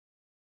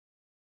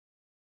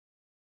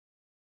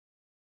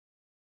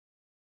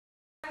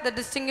the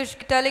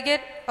distinguished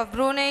delegate of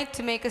Brunei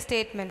to make a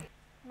statement.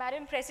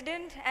 Madam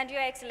President and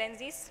Your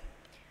Excellencies,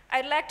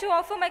 I'd like to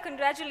offer my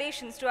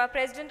congratulations to our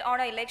President on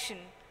our election.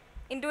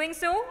 In doing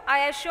so,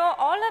 I assure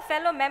all our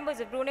fellow members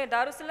of Brunei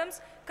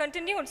Darussalam's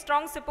continued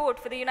strong support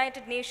for the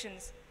United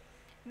Nations.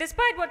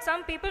 Despite what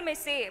some people may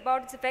say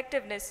about its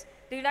effectiveness,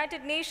 the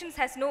United Nations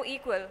has no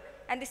equal,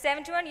 and the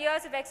 71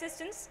 years of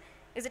existence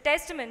is a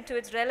testament to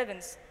its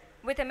relevance.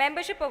 With a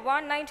membership of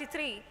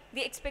 193,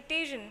 the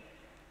expectation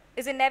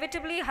is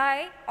inevitably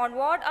high on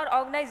what our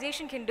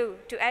organization can do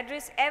to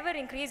address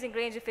ever-increasing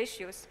range of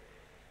issues.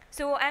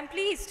 So I'm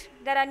pleased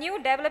that our new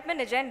development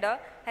agenda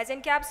has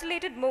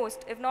encapsulated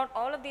most, if not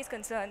all, of these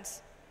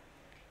concerns.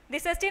 The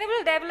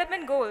Sustainable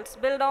Development Goals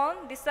build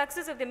on the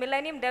success of the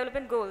Millennium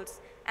Development Goals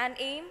and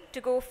aim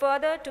to go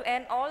further to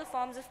end all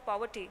forms of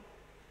poverty.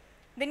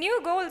 The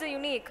new goals are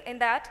unique in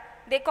that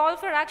they call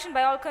for action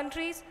by all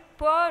countries,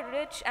 poor,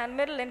 rich, and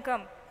middle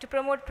income, to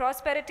promote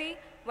prosperity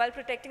while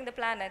protecting the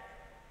planet.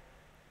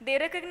 They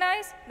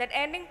recognize that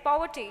ending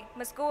poverty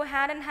must go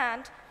hand in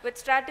hand with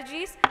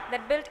strategies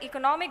that build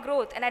economic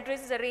growth and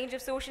addresses a range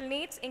of social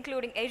needs,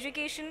 including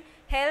education,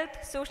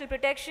 health, social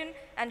protection,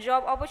 and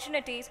job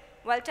opportunities,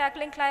 while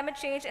tackling climate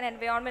change and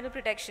environmental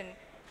protection.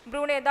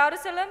 Brunei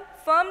Darussalam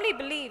firmly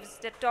believes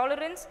that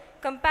tolerance,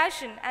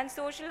 compassion, and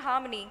social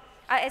harmony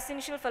are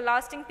essential for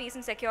lasting peace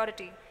and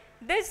security.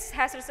 This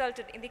has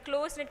resulted in the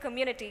close-knit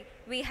community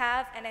we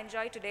have and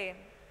enjoy today.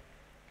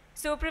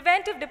 So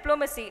preventive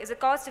diplomacy is a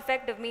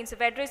cost-effective means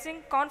of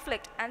addressing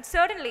conflict and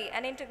certainly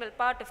an integral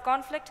part of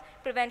conflict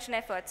prevention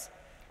efforts.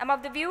 I'm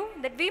of the view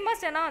that we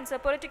must enhance our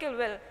political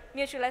will,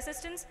 mutual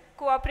assistance,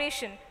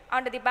 cooperation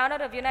under the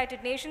banner of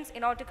United Nations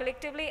in order to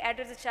collectively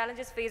address the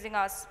challenges facing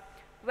us.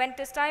 When it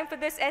is time for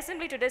this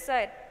assembly to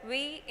decide,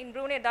 we in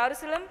Brunei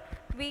Darussalam,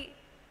 we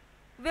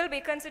will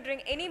be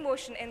considering any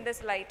motion in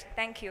this light.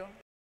 Thank you.